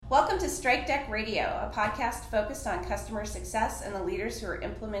Welcome to Strike Deck Radio, a podcast focused on customer success and the leaders who are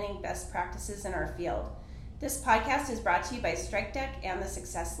implementing best practices in our field. This podcast is brought to you by Strike Deck and the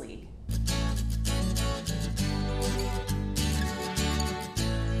Success League.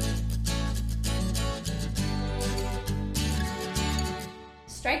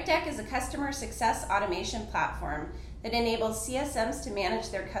 Strike Deck is a customer success automation platform that enables CSMs to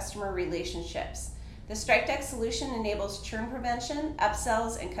manage their customer relationships. The Strike Deck solution enables churn prevention,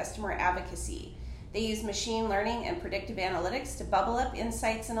 upsells, and customer advocacy. They use machine learning and predictive analytics to bubble up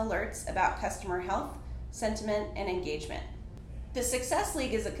insights and alerts about customer health, sentiment, and engagement. The Success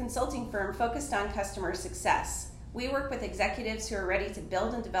League is a consulting firm focused on customer success. We work with executives who are ready to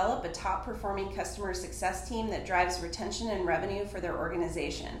build and develop a top-performing customer success team that drives retention and revenue for their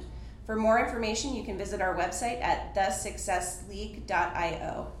organization. For more information, you can visit our website at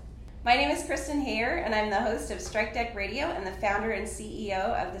thesuccessleague.io. My name is Kristen Hayer, and I'm the host of Strike Deck Radio and the founder and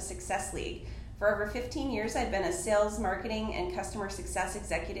CEO of the Success League. For over 15 years, I've been a sales, marketing, and customer success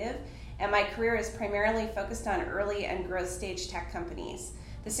executive, and my career is primarily focused on early and growth stage tech companies.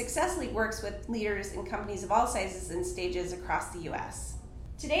 The Success League works with leaders in companies of all sizes and stages across the U.S.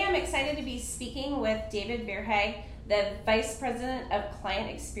 Today, I'm excited to be speaking with David Verhey, the Vice President of Client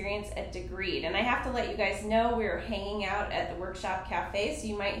Experience at Degreed. And I have to let you guys know we're hanging out at the Workshop Cafe, so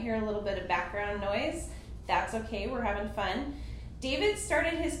you might hear a little bit of background noise. That's okay, we're having fun. David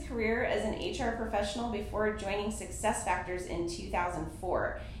started his career as an HR professional before joining SuccessFactors in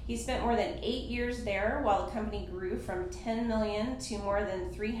 2004. He spent more than 8 years there while the company grew from $10 million to more than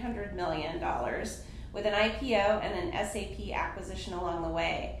 $300 million with an IPO and an SAP acquisition along the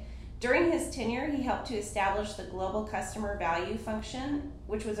way. During his tenure, he helped to establish the Global Customer Value function,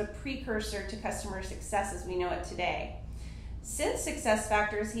 which was a precursor to customer success as we know it today. Since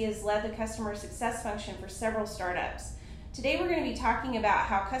SuccessFactors, he has led the customer success function for several startups. Today, we're going to be talking about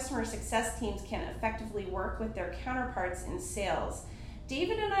how customer success teams can effectively work with their counterparts in sales.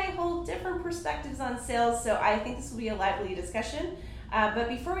 David and I hold different perspectives on sales, so I think this will be a lively discussion. But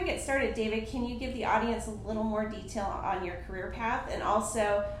before we get started, David, can you give the audience a little more detail on your career path and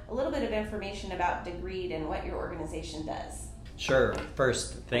also a little bit of information about Degreed and what your organization does? Sure.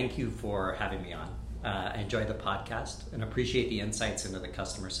 First, thank you for having me on. I enjoy the podcast and appreciate the insights into the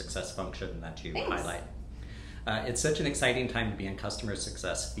customer success function that you highlight. It's such an exciting time to be in customer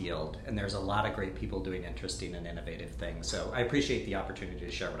success field, and there's a lot of great people doing interesting and innovative things. So I appreciate the opportunity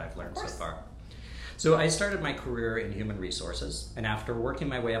to share what I've learned so far. So I started my career in human resources, and after working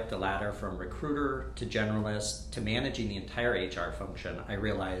my way up the ladder from recruiter to generalist to managing the entire HR function, I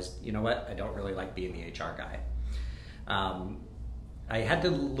realized, you know what, I don't really like being the HR guy. I had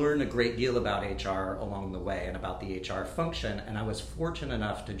to learn a great deal about HR along the way and about the HR function, and I was fortunate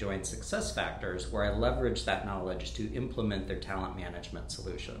enough to join SuccessFactors, where I leveraged that knowledge to implement their talent management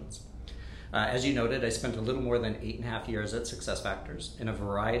solutions. As you noted, I spent a little more than 8.5 years at SuccessFactors in a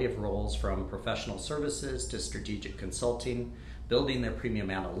variety of roles, from professional services to strategic consulting, building their premium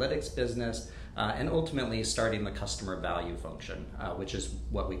analytics business, and ultimately starting the customer value function, which is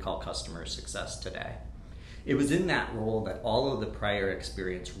what we call customer success today. It was in that role that all of the prior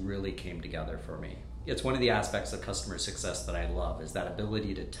experience really came together for me. It's one of the aspects of customer success that I love, is that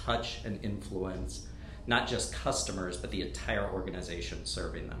ability to touch and influence not just customers, but the entire organization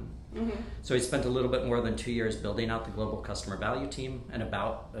serving them. Mm-hmm. So I spent a little bit more than 2 years building out the global customer value team and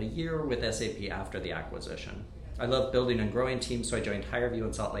about a year with SAP after the acquisition. I love building and growing teams, so I joined HireVue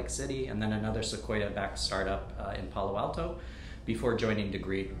in Salt Lake City and then another Sequoia-backed startup in Palo Alto before joining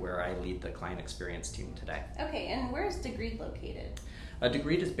Degreed, where I lead the client experience team today. Okay, and where is Degreed located?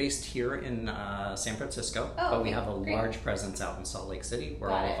 Degreed is based here in San Francisco, but we have a large presence out in Salt Lake City where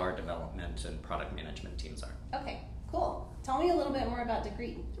all of our development and product management teams are. Okay, cool. Tell me a little bit more about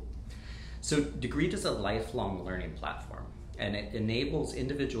Degreed. So Degreed is a lifelong learning platform, and it enables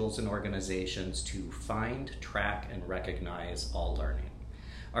individuals and organizations to find, track, and recognize all learning.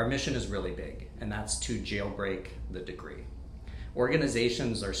 Our mission is really big, and that's to jailbreak the degree.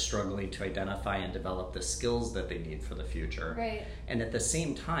 Organizations are struggling to identify and develop the skills that they need for the future. Right. And at the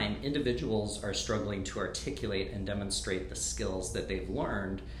same time, individuals are struggling to articulate and demonstrate the skills that they've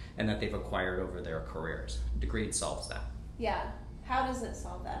learned and that they've acquired over their careers. Degreed solves that. Yeah. How does it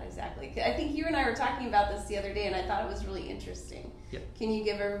solve that exactly? I think you and I were talking about this the other day, and I thought it was really interesting. Yep. Can you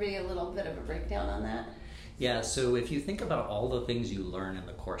give everybody a little bit of a breakdown on that? Yeah, so if you think about all the things you learn in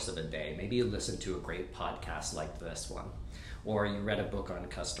the course of a day, maybe you listen to a great podcast like this one, or you read a book on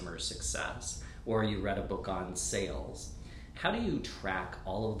customer success, or you read a book on sales. How do you track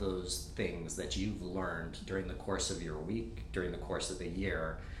all of those things that you've learned during the course of your week, during the course of the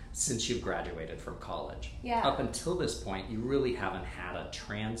year, since you've graduated from college. Yeah. Up until this point, you really haven't had a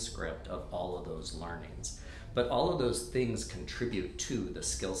transcript of all of those learnings. But all of those things contribute to the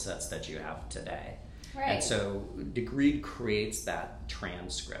skill sets that you have today. Right. And so Degreed creates that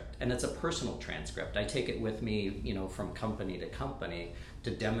transcript, and it's a personal transcript. I take it with me, from company to company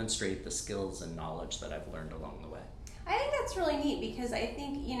to demonstrate the skills and knowledge that I've learned along the way. I think that's really neat because I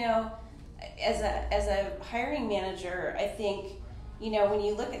think, as a hiring manager, I think, when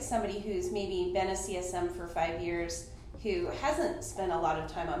you look at somebody who's maybe been a CSM for 5 years, who hasn't spent a lot of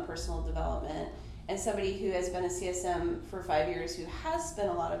time on personal development, and somebody who has been a CSM for 5 years who has spent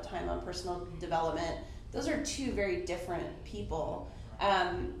a lot of time on personal development, those are two very different people,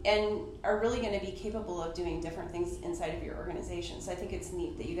 and are really going to be capable of doing different things inside of your organization. So I think it's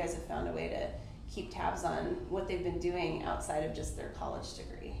neat that you guys have found a way to keep tabs on what they've been doing outside of just their college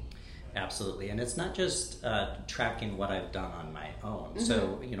degree. Absolutely, and it's not just tracking what I've done on my own. Mm-hmm.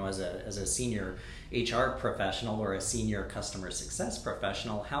 So, as a senior HR professional or a senior customer success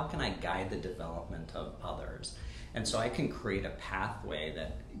professional, how can I guide the development of others? And so I can create a pathway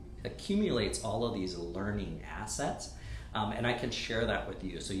that accumulates all of these learning assets, and I can share that with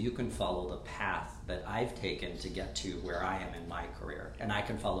you so you can follow the path that I've taken to get to where I am in my career, and I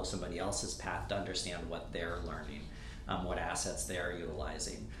can follow somebody else's path to understand what they're learning, what assets they're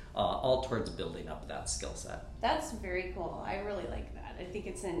utilizing, all towards building up that skill set. That's very cool. I really like that. I think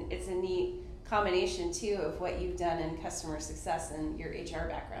it's a neat combination too of what you've done in customer success and your HR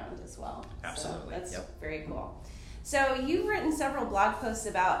background as well. Absolutely. So that's Yep. very cool. So you've written several blog posts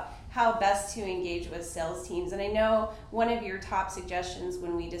about how best to engage with sales teams, and I know one of your top suggestions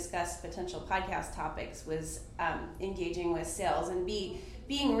when we discussed potential podcast topics was engaging with sales and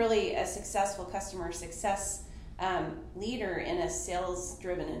being really a successful customer success leader in a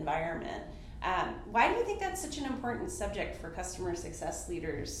sales-driven environment. Why do you think that's such an important subject for customer success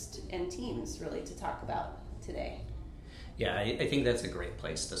leaders and teams really to talk about today? Yeah, I think that's a great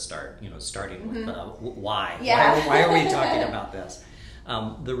place to start, starting with why. Yeah. Why are we talking about this?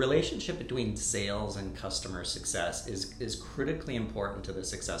 The relationship between sales and customer success is critically important to the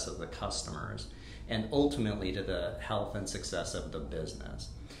success of the customers and ultimately to the health and success of the business.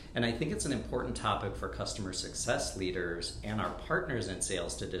 And I think it's an important topic for customer success leaders and our partners in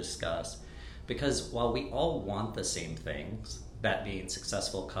sales to discuss, because while we all want the same things, that being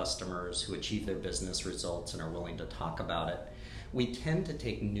successful customers who achieve their business results and are willing to talk about it, we tend to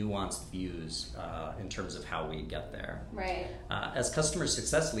take nuanced views in terms of how we get there. Right. As customer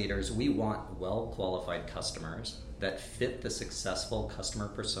success leaders, we want well-qualified customers that fit the successful customer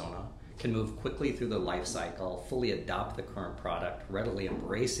persona, can move quickly through the life cycle, fully adopt the current product, readily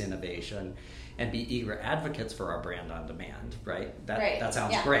embrace innovation, and be eager advocates for our brand on demand, right? That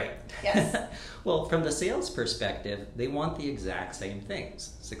sounds great. Yes. Well, from the sales perspective, they want the exact same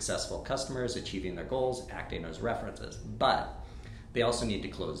things. Successful customers achieving their goals, acting as references, but they also need to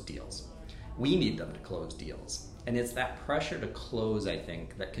close deals. We need them to close deals. And it's that pressure to close, I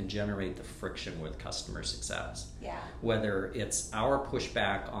think, that can generate the friction with customer success. Yeah. Whether it's our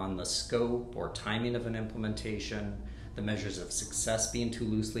pushback on the scope or timing of an implementation, the measures of success being too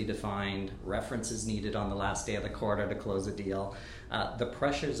loosely defined, references needed on the last day of the quarter to close a deal, the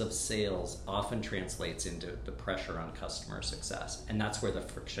pressures of sales often translates into the pressure on customer success. And that's where the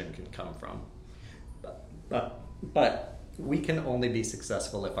friction can come from. But we can only be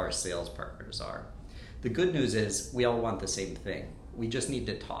successful if our sales partners are. The good news is we all want the same thing. We just need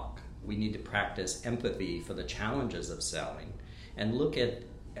to talk. We need to practice empathy for the challenges of selling and look at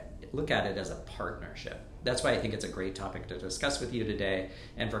it as a partnership. That's why I think it's a great topic to discuss with you today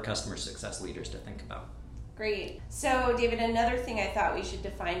and for customer success leaders to think about. Great. So, David, another thing I thought we should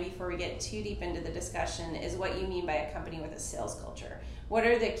define before we get too deep into the discussion is what you mean by a company with a sales culture. What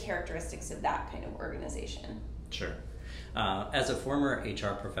are the characteristics of that kind of organization? Sure. As a former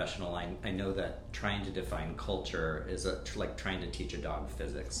HR professional, I know that trying to define culture is like trying to teach a dog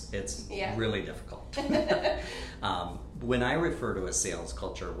physics. It's really difficult. When I refer to a sales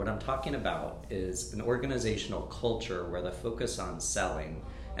culture, what I'm talking about is an organizational culture where the focus on selling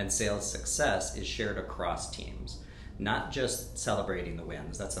and sales success is shared across teams. Not just celebrating the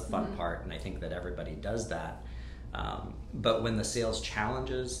wins. That's the fun part, and I think that everybody does that. But when the sales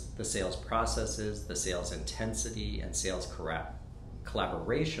challenges, the sales processes, the sales intensity, and sales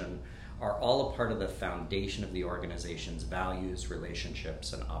collaboration are all a part of the foundation of the organization's values,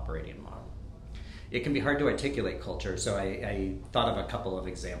 relationships, and operating model. It can be hard to articulate culture, so I thought of a couple of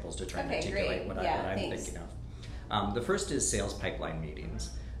examples to try and articulate what I'm thinking of. The first is sales pipeline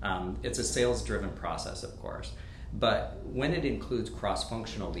meetings. It's a sales-driven process, of course. But when it includes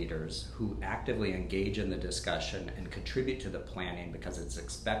cross-functional leaders who actively engage in the discussion and contribute to the planning because it's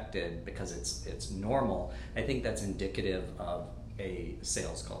expected, because it's normal, I think that's indicative of a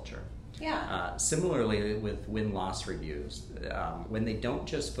sales culture. Yeah. Similarly with win-loss reviews, when they don't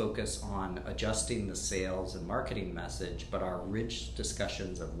just focus on adjusting the sales and marketing message, but are rich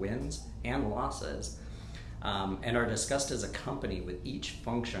discussions of wins and losses, and are discussed as a company with each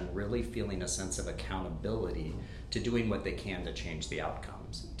function really feeling a sense of accountability to doing what they can to change the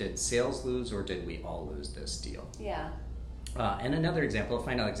outcomes. Did sales lose or did we all lose this deal? Yeah. And another example, a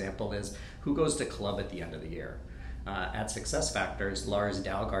final example, is who goes to club at the end of the year? At SuccessFactors, Lars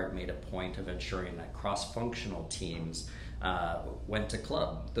Dalgaard made a point of ensuring that cross-functional teams went to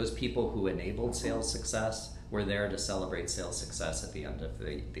club. Those people who enabled sales success were there to celebrate sales success at the end of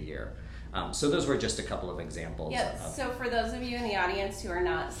the year. So those were just a couple of examples. Yeah, so for those of you in the audience who are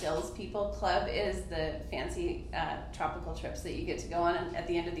not salespeople, club is the fancy tropical trips that you get to go on at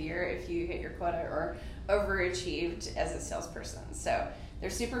the end of the year if you hit your quota or overachieved as a salesperson. So they're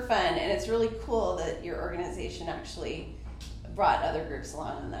super fun, and it's really cool that your organization actually brought other groups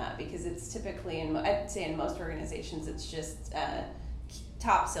along on that, because it's typically, I'd say in most organizations, it's just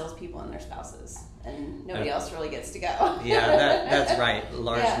top salespeople and their spouses, and nobody else really gets to go. Yeah, that's right.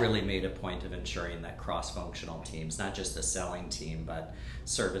 Lars really made a point of ensuring that cross-functional teams, not just the selling team, but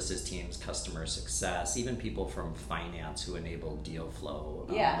services teams, customer success, even people from finance who enabled deal flow,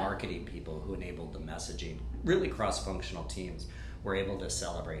 marketing people who enabled the messaging, really cross-functional teams were able to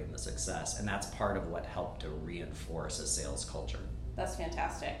celebrate in the success, and that's part of what helped to reinforce a sales culture. That's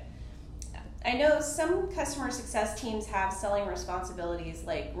fantastic. I know some customer success teams have selling responsibilities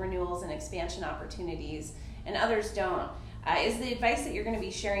like renewals and expansion opportunities, and others don't. Is the advice that you're going to be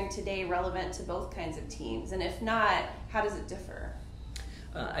sharing today relevant to both kinds of teams? And if not, how does it differ?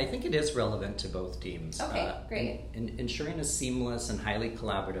 I think it is relevant to both teams. Okay, great. Ensuring a seamless and highly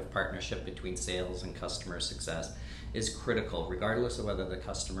collaborative partnership between sales and customer success is critical, regardless of whether the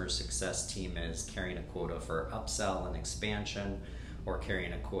customer success team is carrying a quota for upsell and expansion, or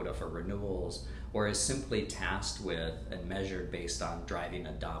carrying a quota for renewals, or is simply tasked with and measured based on driving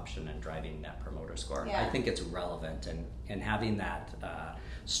adoption and driving Net Promoter Score. Yeah. I think it's relevant, and having that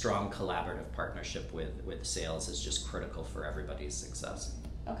strong collaborative partnership with sales is just critical for everybody's success.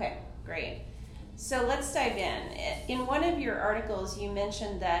 Okay, great. So let's dive in. In one of your articles, you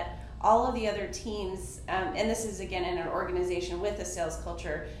mentioned that all of the other teams, and this is again in an organization with a sales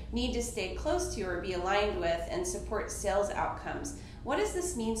culture, need to stay close to or be aligned with and support sales outcomes. What does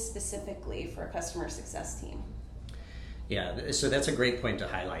this mean specifically for a customer success team? Yeah, so that's a great point to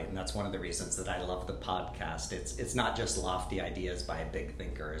highlight, and that's one of the reasons that I love the podcast. It's not just lofty ideas by big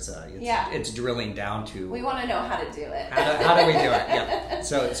thinkers. It's drilling down to... We want to know how to do it. How do we do it? Yeah.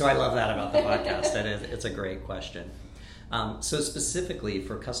 So I love that about the podcast. It's a great question. So specifically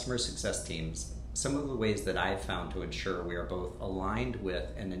for customer success teams, some of the ways that I've found to ensure we are both aligned with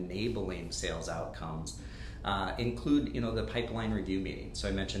and enabling sales outcomes include, the pipeline review meeting. So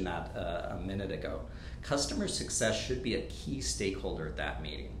I mentioned that a minute ago. Customer success should be a key stakeholder at that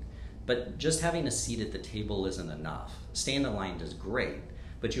meeting, but just having a seat at the table isn't enough. Staying aligned is great,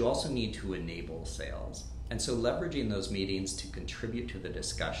 but you also need to enable sales. And so leveraging those meetings to contribute to the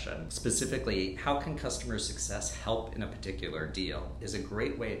discussion, specifically how can customer success help in a particular deal, is a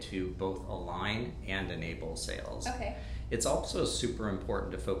great way to both align and enable sales. Okay. It's also super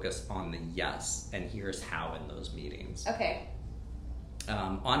important to focus on the yes, and here's how in those meetings. Okay.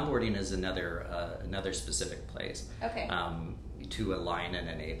 Onboarding is another specific place to align and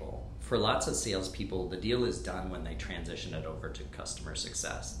enable. For lots of salespeople, the deal is done when they transition it over to customer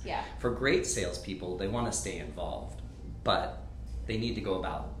success. Yeah. For great salespeople, they want to stay involved, but they need to go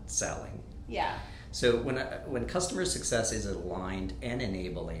about selling. Yeah. So when customer success is aligned and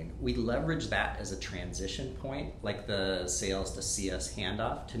enabling, we leverage that as a transition point, like the sales to CS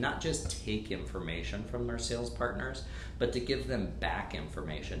handoff, to not just take information from their sales partners, but to give them back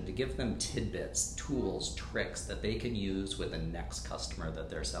information, to give them tidbits, tools, tricks that they can use with the next customer that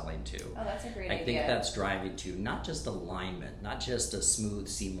they're selling to. Oh, that's a great idea. I think that's driving to not just alignment, not just a smooth,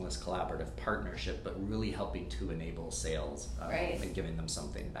 seamless, collaborative partnership, but really helping to enable sales and giving them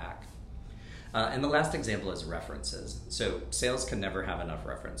something back. And the last example is references. So sales can never have enough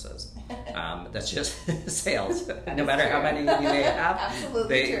references. That's just sales. No matter how many you may have,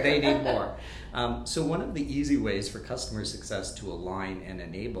 they need more. So one of the easy ways for customer success to align and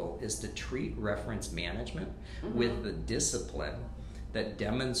enable is to treat reference management with the discipline that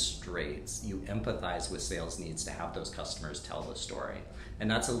demonstrates you empathize with sales needs to have those customers tell the story. And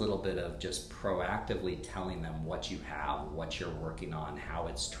that's a little bit of just proactively telling them what you have, what you're working on, how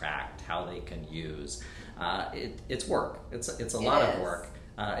it's tracked, how they can use. It's work. It's a lot of work.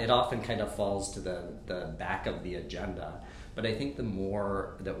 It often kind of falls to the back of the agenda. But I think the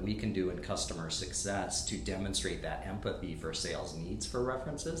more that we can do in customer success to demonstrate that empathy for sales needs for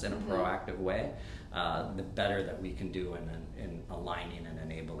references in a proactive way, the better that we can do in aligning and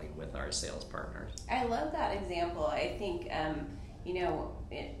enabling with our sales partners. I love that example. I think,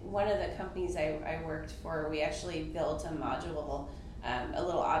 one of the companies I worked for, we actually built a module, a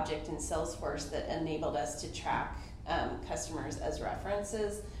little object in Salesforce that enabled us to track customers as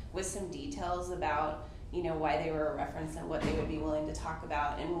references with some details about why they were a reference and what they would be willing to talk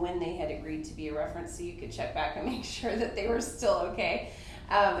about and when they had agreed to be a reference, so you could check back and make sure that they were still okay.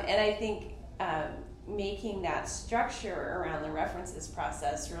 And I think making that structure around the references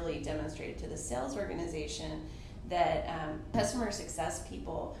process really demonstrated to the sales organization that customer success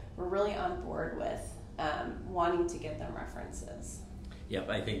people were really on board with wanting to get them references. Yep,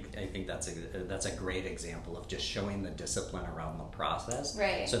 I think that's a great example of just showing the discipline around the process,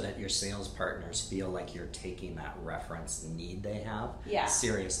 right, so that your sales partners feel like you're taking that reference need they have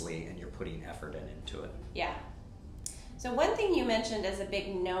seriously and you're putting effort into it. Yeah. So one thing you mentioned as a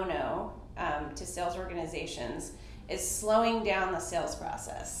big no-no to sales organizations is slowing down the sales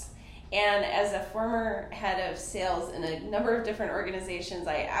process. And as a former head of sales in a number of different organizations,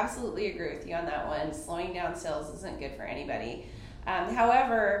 I absolutely agree with you on that one. Slowing down sales isn't good for anybody.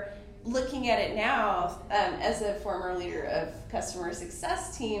 However, looking at it now, as a former leader of customer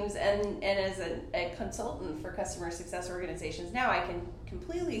success teams and as a consultant for customer success organizations now, I can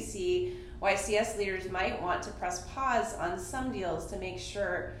completely see why CS leaders might want to press pause on some deals to make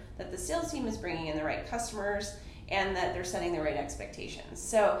sure that the sales team is bringing in the right customers and that they're setting the right expectations.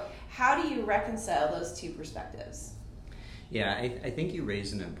 So how do you reconcile those two perspectives? Yeah, I think you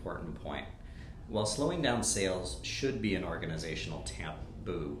raise an important point. While slowing down sales should be an organizational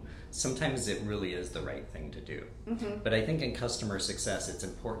taboo, sometimes it really is the right thing to do. Mm-hmm. But I think in customer success, it's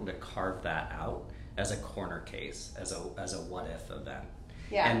important to carve that out as a corner case, as a what-if event.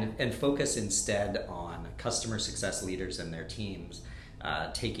 Yeah. And focus instead on customer success leaders and their teams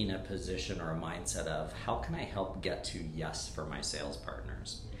taking a position or a mindset of, how can I help get to yes for my sales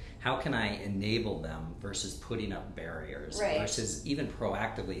partners? How can I enable them versus putting up barriers, right, versus even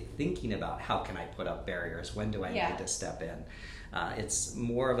proactively thinking about how can I put up barriers? When do I need to step in? It's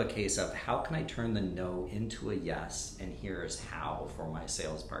more of a case of, how can I turn the no into a yes, and here's how for my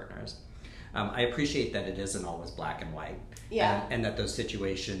sales partners. I appreciate that it isn't always black and white, and that those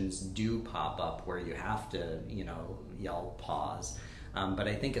situations do pop up where you have to, yell pause. But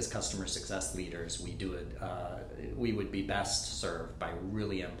I think as customer success leaders, we would be best served by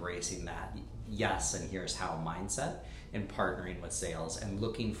really embracing that yes, and here's how mindset, and partnering with sales and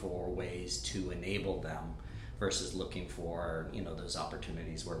looking for ways to enable them versus looking for those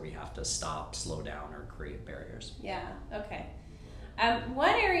opportunities where we have to stop, slow down, or create barriers. Yeah. Okay.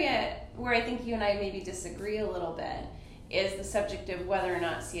 One area where I think you and I maybe disagree a little bit is the subject of whether or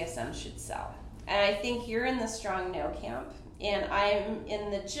not CSM should sell. And I think you're in the strong no camp, and I'm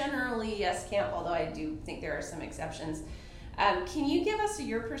in the generally yes camp, although I do think there are some exceptions. Can you give us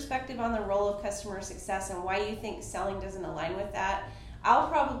your perspective on the role of customer success and why you think selling doesn't align with that? I'll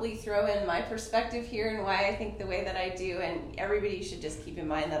probably throw in my perspective here and why I think the way that I do, and everybody should just keep in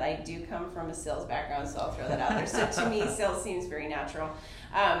mind that I do come from a sales background, so I'll throw that out there. So to me, sales seems very natural,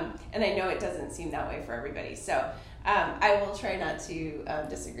 and I know it doesn't seem that way for everybody. So I will try not to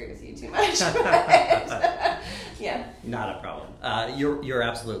disagree with you too much. Yeah. Not a problem. You're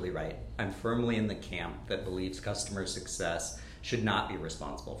absolutely right. I'm firmly in the camp that believes customer success should not be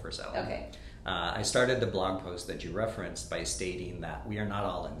responsible for selling. Okay. I started the blog post that you referenced by stating that we are not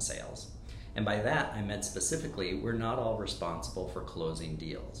all in sales. And by that, I meant specifically, we're not all responsible for closing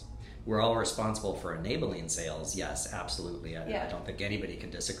deals. We're all responsible for enabling sales, yes, absolutely. I don't think anybody can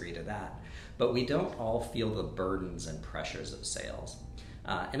disagree to that. But we don't all feel the burdens and pressures of sales.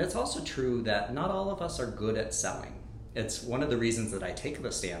 And it's also true that not all of us are good at selling. It's one of the reasons that I take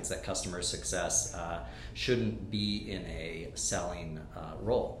the stance that customer success shouldn't be in a selling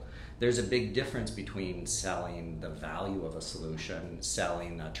role. There's a big difference between selling the value of a solution,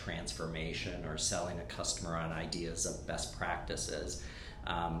 selling a transformation, or selling a customer on ideas of best practices,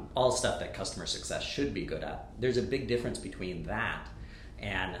 all stuff that customer success should be good at. There's a big difference between that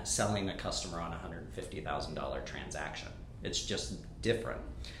and selling a customer on a $150,000 transaction. It's just different.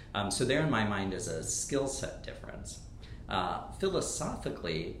 So there in my mind is a skill set difference.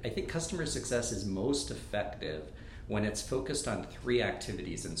 Philosophically, I think customer success is most effective when it's focused on three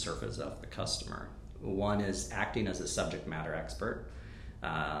activities in service of the customer. One is acting as a subject matter expert.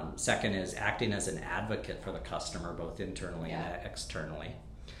 Second is acting as an advocate for the customer, both internally and externally.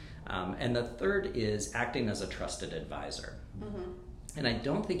 And the third is acting as a trusted advisor. Mm-hmm. And I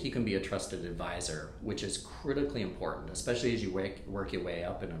don't think you can be a trusted advisor, which is critically important, especially as you work your way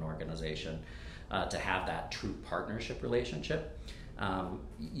up in an organization, to have that true partnership relationship.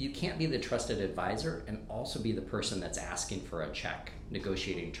 You can't be the trusted advisor and also be the person that's asking for a check,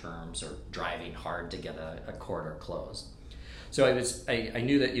 negotiating terms, or driving hard to get a quarter closed. So I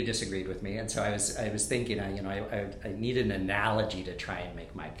knew that you disagreed with me, and so I was thinking, I need an analogy to try and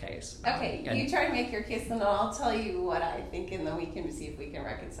make my case. Okay, you try to make your case, and then I'll tell you what I think, and then we can see if we can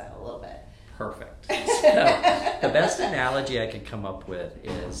reconcile a little bit. Perfect. So the best analogy I could come up with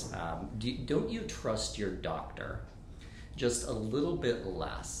is, don't you trust your doctor just a little bit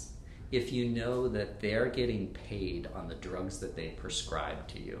less if you know that they're getting paid on the drugs that they prescribe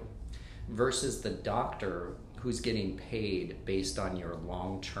to you versus the doctor who's getting paid based on your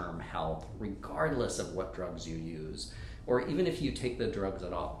long-term health, regardless of what drugs you use, or even if you take the drugs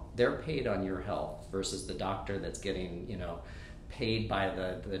at all. They're paid on your health versus the doctor that's getting, paid by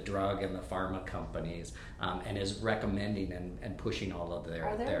the drug and the pharma companies, and is recommending and pushing all of their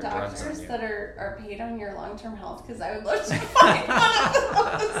drugs on you. Are there doctors that are paid on your long-term health? Because I would love to find one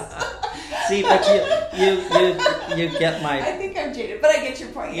of those. See, but you get my... I think I'm jaded, but I get your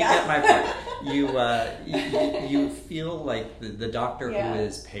point. You get my point. You feel like the doctor who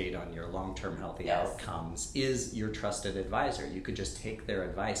is paid on your long-term healthy outcomes is your trusted advisor. You could just take their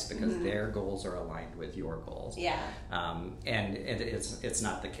advice because their goals are aligned with your goals. Yeah. And it's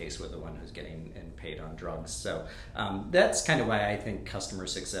not the case with the one who's getting paid on drugs. So that's kind of why I think customer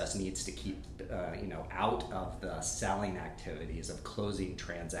success needs to keep out of the selling activities of closing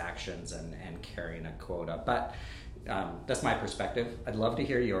transactions and carrying a quota. But that's my perspective. I'd love to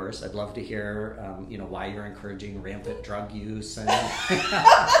hear yours. I'd love to hear why you're encouraging rampant drug use. And that's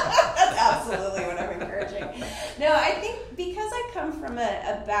absolutely what I'm encouraging. No, I think because I come from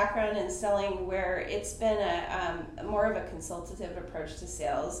a background in selling where it's been a more of a consultative approach to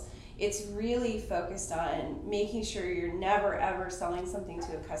sales, it's really focused on making sure you're never ever selling something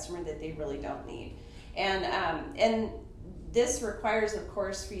to a customer that they really don't need. And this requires, of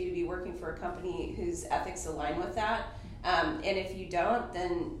course, for you to be working for a company whose ethics align with that. And if you don't,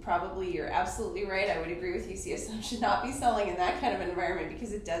 then probably you're absolutely right. I would agree with you. CSM should not be selling in that kind of environment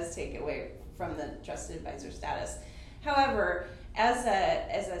because it does take away from the trusted advisor status. However, as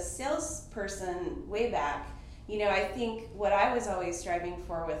a salesperson way back, I think what I was always striving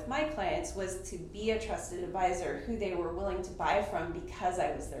for with my clients was to be a trusted advisor who they were willing to buy from because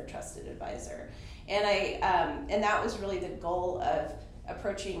I was their trusted advisor. And and that was really the goal of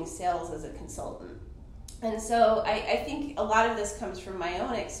approaching sales as a consultant. And so I think a lot of this comes from my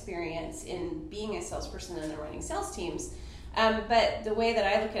own experience in being a salesperson and running sales teams. But the way that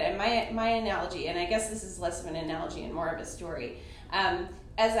I look at it, my analogy, and I guess this is less of an analogy and more of a story,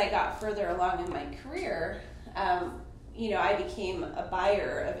 as I got further along in my career, I became a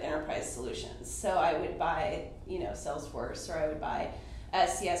buyer of enterprise solutions. So I would buy, Salesforce, or I would buy a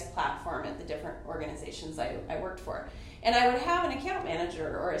CS platform at the different organizations I worked for. And I would have an account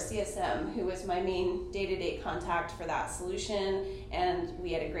manager or a CSM who was my main day-to-day contact for that solution, and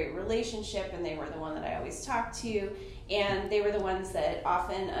we had a great relationship, and they were the one that I always talked to, and they were the ones that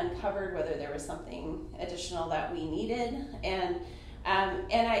often uncovered whether there was something additional that we needed. And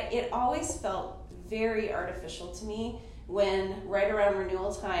it always felt very artificial to me when right around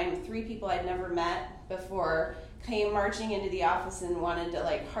renewal time, 3 people I'd never met before came marching into the office and wanted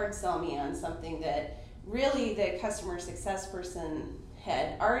to hard sell me on something that really the customer success person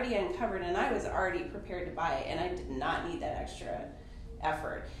had already uncovered and I was already prepared to buy it, and I did not need that extra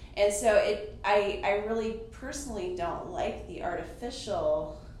effort. And so I really personally don't like the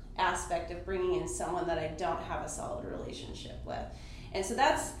artificial aspect of bringing in someone that I don't have a solid relationship with. And so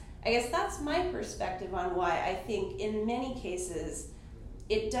I guess that's my perspective on why I think in many cases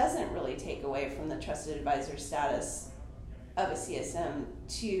it doesn't really take away from the trusted advisor status of a CSM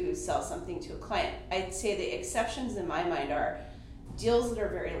to sell something to a client. I'd say the exceptions in my mind are deals that are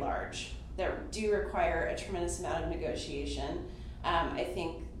very large, that do require a tremendous amount of negotiation. I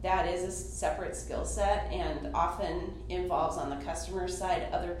think that is a separate skill set and often involves on the customer side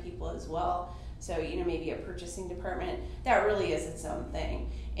other people as well. So, maybe a purchasing department, that really is its own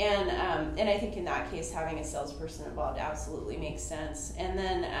thing. And I think in that case, having a salesperson involved absolutely makes sense. And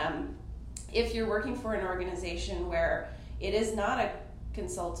then if you're working for an organization where it is not a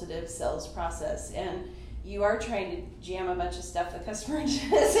consultative sales process and you are trying to jam a bunch of stuff the customer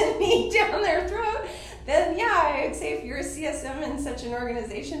doesn't need down their throat, then yeah, I would say if you're a CSM in such an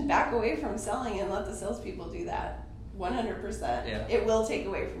organization, back away from selling and let the salespeople do that. 100%. Yeah. It will take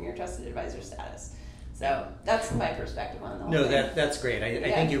away from your trusted advisor status. So that's my perspective on the whole No, thing. that's great. I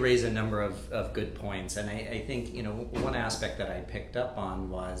think you raise a number of good points, and I think, you know, one aspect that I picked up on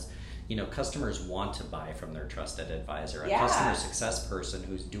was, you know, customers want to buy from their trusted advisor. A customer success person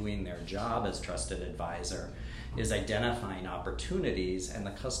who's doing their job as trusted advisor is identifying opportunities, and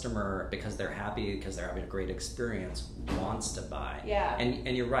the customer, because they're happy, because they're having a great experience, wants to buy. Yeah.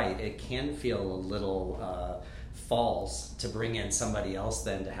 And you're right, it can feel a little false to bring in somebody else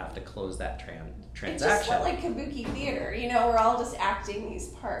then to have to close that transaction. It just felt like kabuki theater, you know, we're all just acting these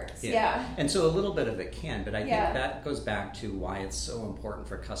parts. Yeah. And so a little bit of it can, but I think that goes back to why it's so important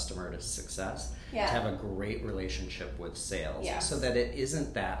for customer success to have a great relationship with sales, so that it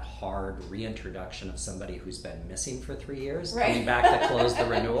isn't that hard reintroduction of somebody who's been missing for 3 years, coming back to close the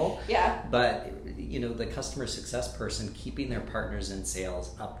renewal. But, you know, the customer success person keeping their partners in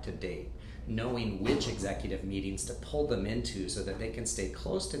sales up to date, knowing which executive meetings to pull them into so that they can stay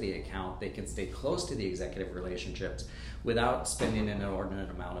close to the account, they can stay close to the executive relationships without spending an inordinate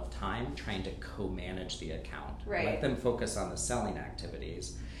amount of time trying to co-manage the account. Let them focus on the selling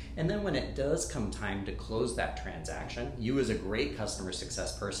activities. And then when it does come time to close that transaction, you as a great customer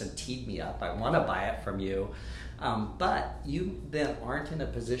success person teed me up, I want to buy it from you. But you then aren't in a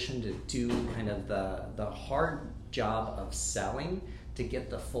position to do kind of the hard job of selling to get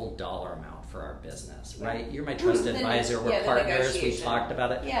the full dollar amount for our business, right? You're my trusted advisor, we're partners, we talked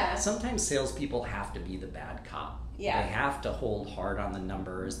about it. Sometimes salespeople have to be the bad cop. They have to hold hard on the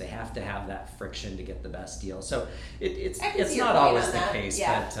numbers, they have to have that friction to get the best deal. So it's not always the case,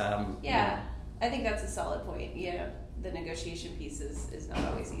 but I think that's a solid point. The negotiation piece is not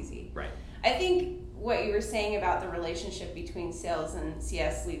always easy. Right. I think what you were saying about the relationship between sales and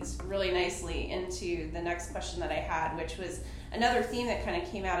CS leads really nicely into the next question that I had, which was another theme that kind of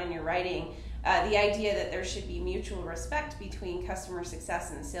came out in your writing, the idea that there should be mutual respect between customer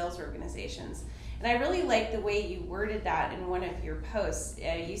success and sales organizations. And I really like the way you worded that in one of your posts.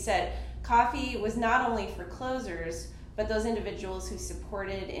 You said coffee was not only for closers, but those individuals who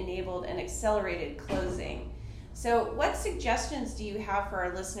supported, enabled, and accelerated closing. So what suggestions do you have for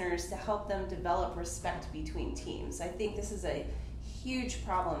our listeners to help them develop respect between teams? I think this is a huge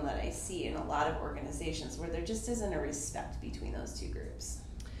problem that I see in a lot of organizations where there just isn't a respect between those two groups.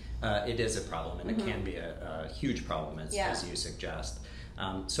 It is a problem, and it can be a huge problem, as you suggest.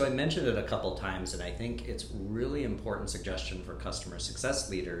 So I mentioned it a couple times, and I think it's really important suggestion for customer success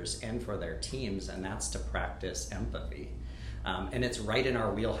leaders and for their teams, and that's to practice empathy. And it's right in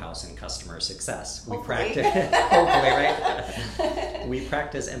our wheelhouse in customer success. We practice, hopefully, right? We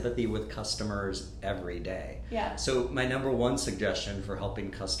practice empathy with customers every day. So my number one suggestion for helping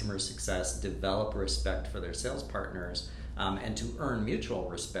customer success develop respect for their sales partners and to earn mutual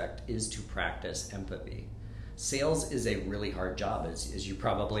respect is to practice empathy. Sales is a really hard job, as you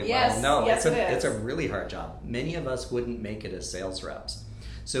probably well know. It's a really hard job. Many of us wouldn't make it as sales reps.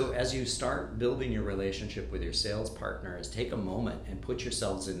 So as you start building your relationship with your sales partners, take a moment and put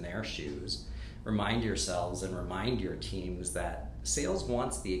yourselves in their shoes. Remind yourselves and remind your teams that sales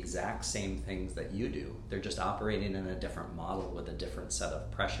wants the exact same things that you do. They're just operating in a different model with a different set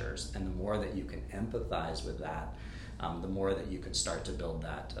of pressures. And the more that you can empathize with that, the more that you can start to build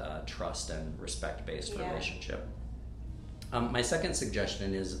that trust and respect-based relationship. My second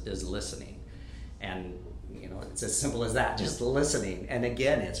suggestion is listening. And it's as simple as that, just listening. And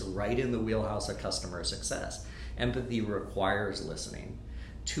again, it's right in the wheelhouse of customer success. Empathy requires listening.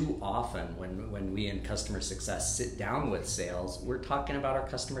 Too often when we in customer success sit down with sales, we're talking about our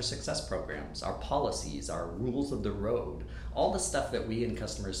customer success programs, our policies, our rules of the road, all the stuff that we in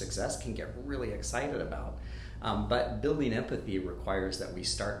customer success can get really excited about. But building empathy requires that we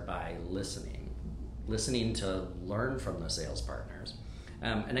start by listening to learn from the sales partners.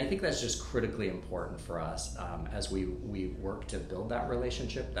 And I think that's just critically important for us as we work to build that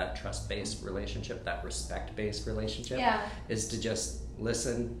relationship, that trust-based relationship, that respect-based relationship, is to just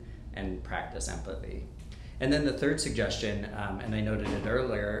listen and practice empathy. And then the third suggestion, and I noted it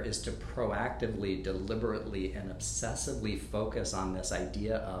earlier, is to proactively, deliberately, and obsessively focus on this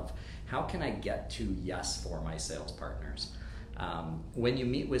idea of how can I get to yes for my sales partners? When you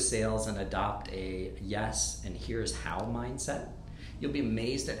meet with sales and adopt a yes and here's how mindset, you'll be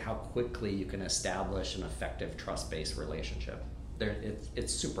amazed at how quickly you can establish an effective trust-based relationship.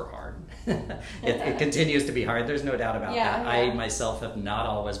 it's super hard. It continues to be hard. There's no doubt about that. I myself have not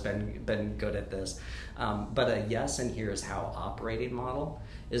always been good at this. But a yes and here's how operating model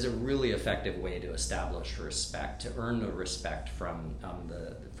is a really effective way to establish respect, to earn the respect from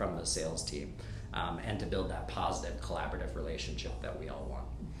the sales team, and to build that positive collaborative relationship that we all want.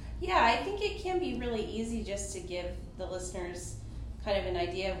 Yeah, I think it can be really easy just to give the listeners kind of an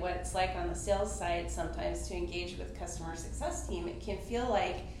idea of what it's like on the sales side sometimes to engage with customer success team. It can feel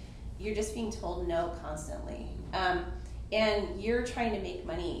like you're just being told no constantly. And you're trying to make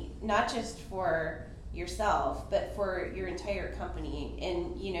money, not just for yourself, but for your entire company.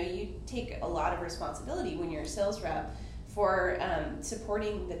 And you take a lot of responsibility when you're a sales rep for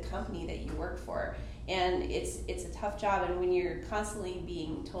supporting the company that you work for. And it's a tough job, and when you're constantly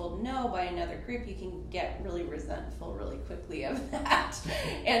being told no by another group, you can get really resentful really quickly of that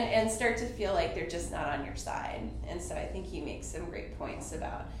and start to feel like they're just not on your side. And so I think you make some great points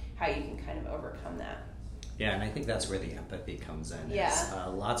about how you can kind of overcome that. Yeah, and I think that's where the empathy comes in. Yeah.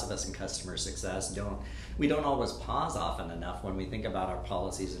 Lots of us in customer success don't always pause often enough when we think about our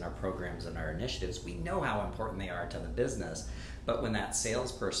policies and our programs and our initiatives. We know how important they are to the business, but when that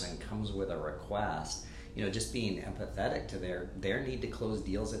salesperson comes with a request, just being empathetic to their need to close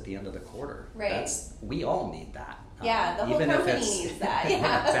deals at the end of the quarter. Right. We all need that. Yeah, the whole company needs that.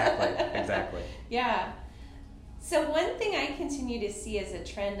 Yeah. Exactly. Yeah. So one thing I continue to see as a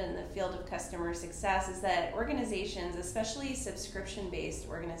trend in the field of customer success is that organizations, especially subscription-based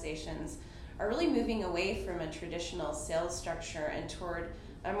organizations, are really moving away from a traditional sales structure and toward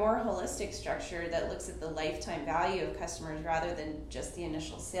a more holistic structure that looks at the lifetime value of customers rather than just the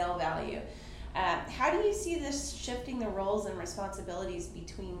initial sale value. How do you see this shifting the roles and responsibilities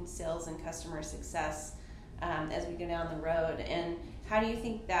between sales and customer success as we go down the road? And how do you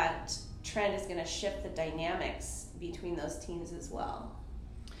think that trend is going to shift the dynamics between those teams as well?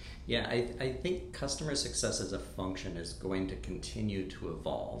 Yeah, I think customer success as a function is going to continue to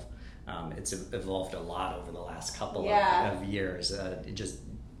evolve. It's evolved a lot over the last couple of years. It just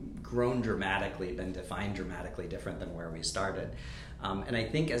grown dramatically, been defined dramatically different than where we started. And I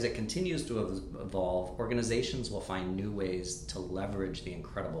think as it continues to evolve, organizations will find new ways to leverage the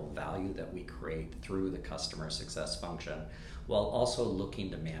incredible value that we create through the customer success function, while also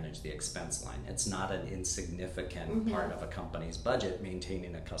looking to manage the expense line. It's not an insignificant part of a company's budget,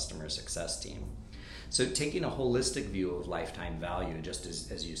 maintaining a customer success team. So taking a holistic view of lifetime value, just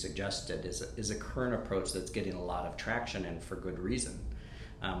as you suggested, is a current approach that's getting a lot of traction, and for good reason.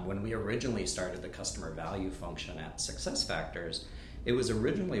 When we originally started the customer value function at SuccessFactors, it was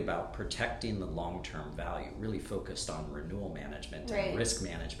originally about protecting the long-term value, really focused on renewal management and risk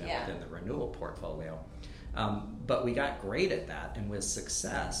management within the renewal portfolio. But we got great at that, and with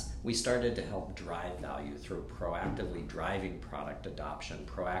success, we started to help drive value through proactively driving product adoption,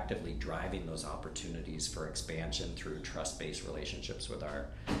 proactively driving those opportunities for expansion through trust-based relationships with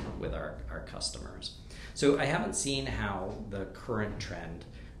our customers. So I haven't seen how the current trend,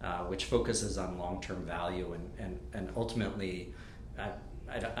 which focuses on long-term value and ultimately,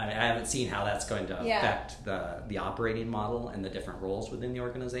 I haven't seen how that's going to affect the operating model and the different roles within the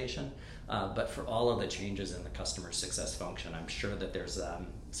organization. But for all of the changes in the customer success function, I'm sure that there's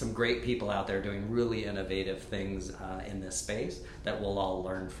some great people out there doing really innovative things in this space that we'll all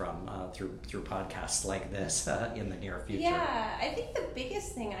learn from through podcasts like this in the near future. Yeah, I think the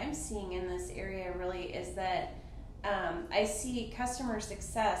biggest thing I'm seeing in this area really is that I see customer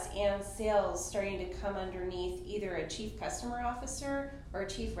success and sales starting to come underneath either a chief customer officer or a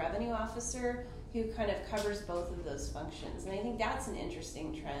chief revenue officer who kind of covers both of those functions. And I think that's an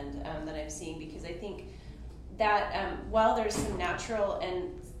interesting trend that I'm seeing, because I think that while there's some natural and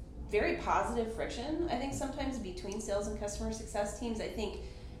very positive friction, I think sometimes between sales and customer success teams, I think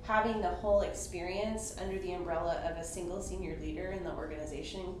having the whole experience under the umbrella of a single senior leader in the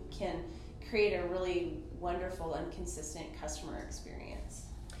organization can create a really wonderful and consistent customer experience.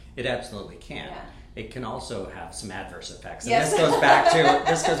 It absolutely can. Yeah. It can also have some adverse effects. And yes. this goes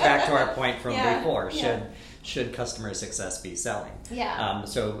back to our point from before. Should customer success be selling? Yeah.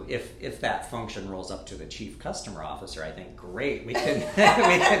 So if that function rolls up to the chief customer officer, I think great. We can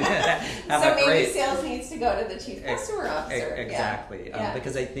have so maybe sales needs to go to the chief customer officer. Exactly.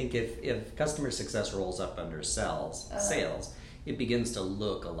 Because I think if customer success rolls up under sales, it begins to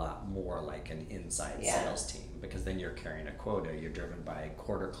look a lot more like an inside sales team, because then you're carrying a quota, you're driven by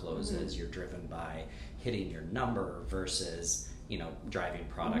quarter closes, you're driven by hitting your number versus driving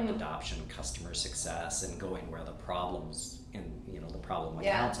product adoption, customer success, and going where the problems in the problem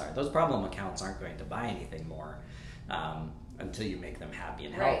accounts are. Those problem accounts aren't going to buy anything more. until you make them happy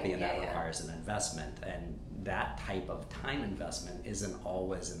and Right. healthy, and Yeah, that yeah. requires an investment. And that type of time investment isn't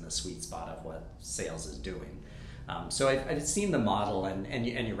always in the sweet spot of what sales is doing. So I've seen the model, and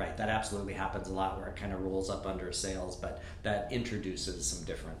you're right, that absolutely happens a lot where it kind of rolls up under sales, but that introduces some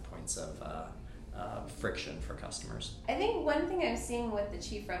different points of friction for customers. I think one thing I'm seeing with the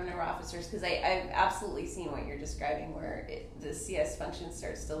chief revenue officers, because I've absolutely seen what you're describing, where the CS function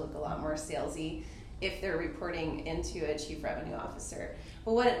starts to look a lot more salesy if they're reporting into a chief revenue officer.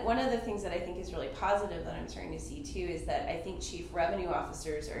 But one of the things that I think is really positive that I'm starting to see too is that I think chief revenue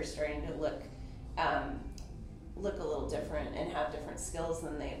officers are starting to look a little different and have different skills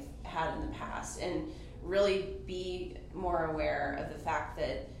than they've had in the past, and really be more aware of the fact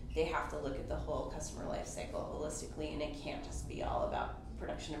that they have to look at the whole customer life cycle holistically, and it can't just be all about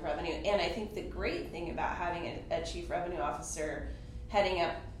production of revenue. And I think the great thing about having a chief revenue officer heading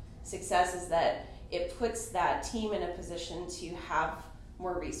up success is that it puts that team in a position to have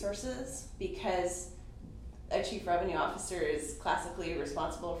more resources, because a chief revenue officer is classically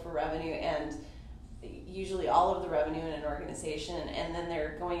responsible for revenue and usually all of the revenue in an organization, and then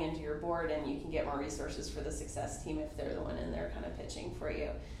they're going into your board, and you can get more resources for the success team if they're the one in there kind of pitching for you.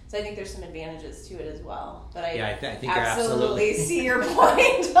 So I think there's some advantages to it as well. But I think absolutely see your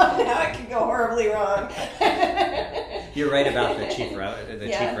point on how it could go horribly wrong. You're right about the chief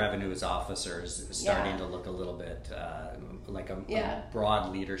revenues officers starting Yeah. to look a little bit like a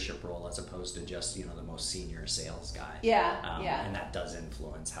broad leadership role as opposed to just the most senior sales guy. And that does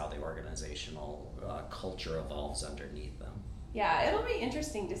influence how the organizational culture evolves underneath them. Yeah, it'll be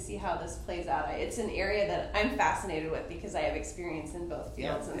interesting to see how this plays out. It's an area that I'm fascinated with because I have experience in both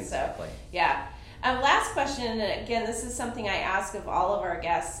fields. Yeah, and exactly. So, yeah. Last question, and again, this is something I ask of all of our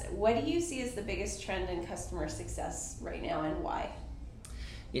guests. What do you see as the biggest trend in customer success right now, and why?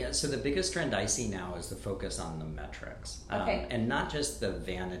 Yeah, so the biggest trend I see now is the focus on the metrics. Okay. And not just the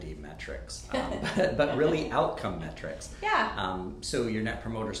vanity metrics, but really outcome metrics. Yeah. So your Net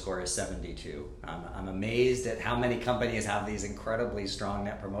Promoter Score is 72. I'm amazed at how many companies have these incredibly strong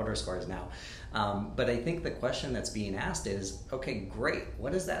Net Promoter Scores now. But I think the question that's being asked is, okay, great.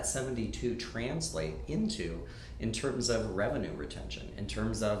 What does that 72 translate into in terms of revenue retention, in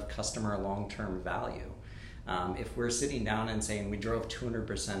terms of customer long-term value? If we're sitting down and saying we drove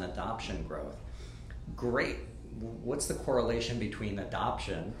 200% adoption growth, great. What's the correlation between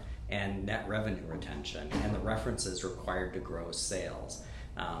adoption and net revenue retention and the references required to grow sales?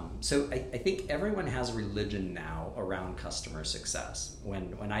 So I think everyone has religion now around customer success.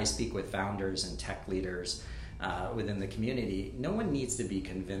 When I speak with founders and tech leaders within the community, no one needs to be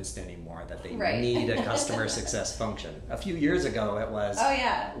convinced anymore that they need a customer success function. A few years ago, it was,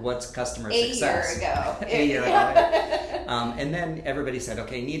 what's customer success? A year ago. And then everybody said,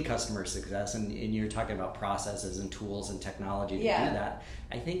 okay, need customer success, and you're talking about processes and tools and technology to do that.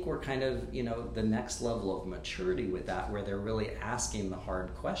 I think we're kind of, the next level of maturity with that, where they're really asking the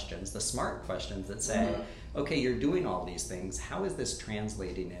hard questions, the smart questions that say, okay, you're doing all these things. How is this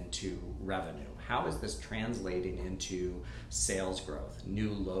translating into revenue? How is this translating into sales growth,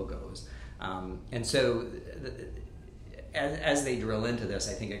 new logos? And so as they drill into this,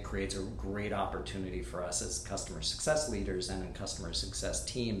 I think it creates a great opportunity for us as customer success leaders and in customer success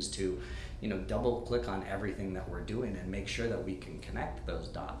teams to double click on everything that we're doing and make sure that we can connect those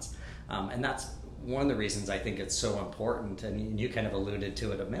dots. And that's one of the reasons I think it's so important, and you kind of alluded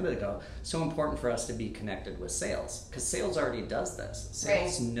to it a minute ago, so important for us to be connected with sales, because sales already does this.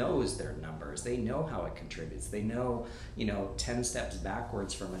 Sales knows their numbers. They know how it contributes. They know, 10 steps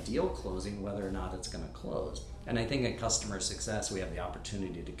backwards from a deal closing, whether or not it's going to close. And I think in customer success, we have the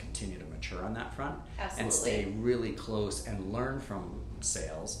opportunity to continue to mature on that front. Absolutely. And stay really close and learn from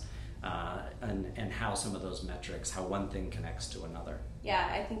sales and how some of those metrics, how one thing connects to another.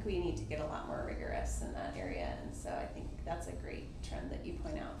 Yeah, I think we need to get a lot more rigorous in that area, and so I think that's a great trend that you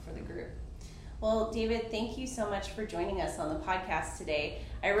point out for the group. Well, David, thank you so much for joining us on the podcast today.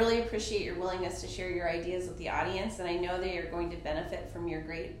 I really appreciate your willingness to share your ideas with the audience, and I know they are going to benefit from your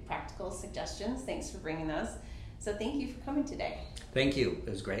great practical suggestions. Thanks for bringing those. So thank you for coming today. Thank you.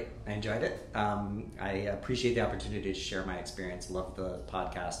 It was great. I enjoyed it. I appreciate the opportunity to share my experience. Love the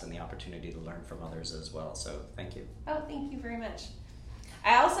podcast and the opportunity to learn from others as well. So thank you. Oh, thank you very much.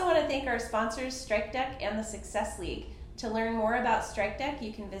 I also want to thank our sponsors, StrikeDeck and the Success League. To learn more about StrikeDeck,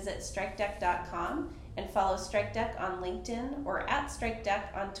 you can visit strikedeck.com and follow StrikeDeck on LinkedIn or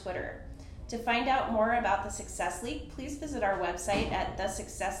 @StrikeDeck on Twitter. To find out more about the Success League, please visit our website at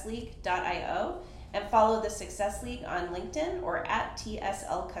thesuccessleague.io and follow the Success League on LinkedIn or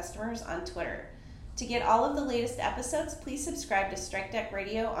 @TSL Customers on Twitter. To get all of the latest episodes, please subscribe to StrikeDeck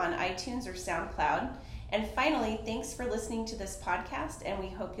Radio on iTunes or SoundCloud. And finally, thanks for listening to this podcast, and we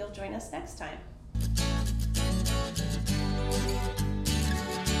hope you'll join us next time.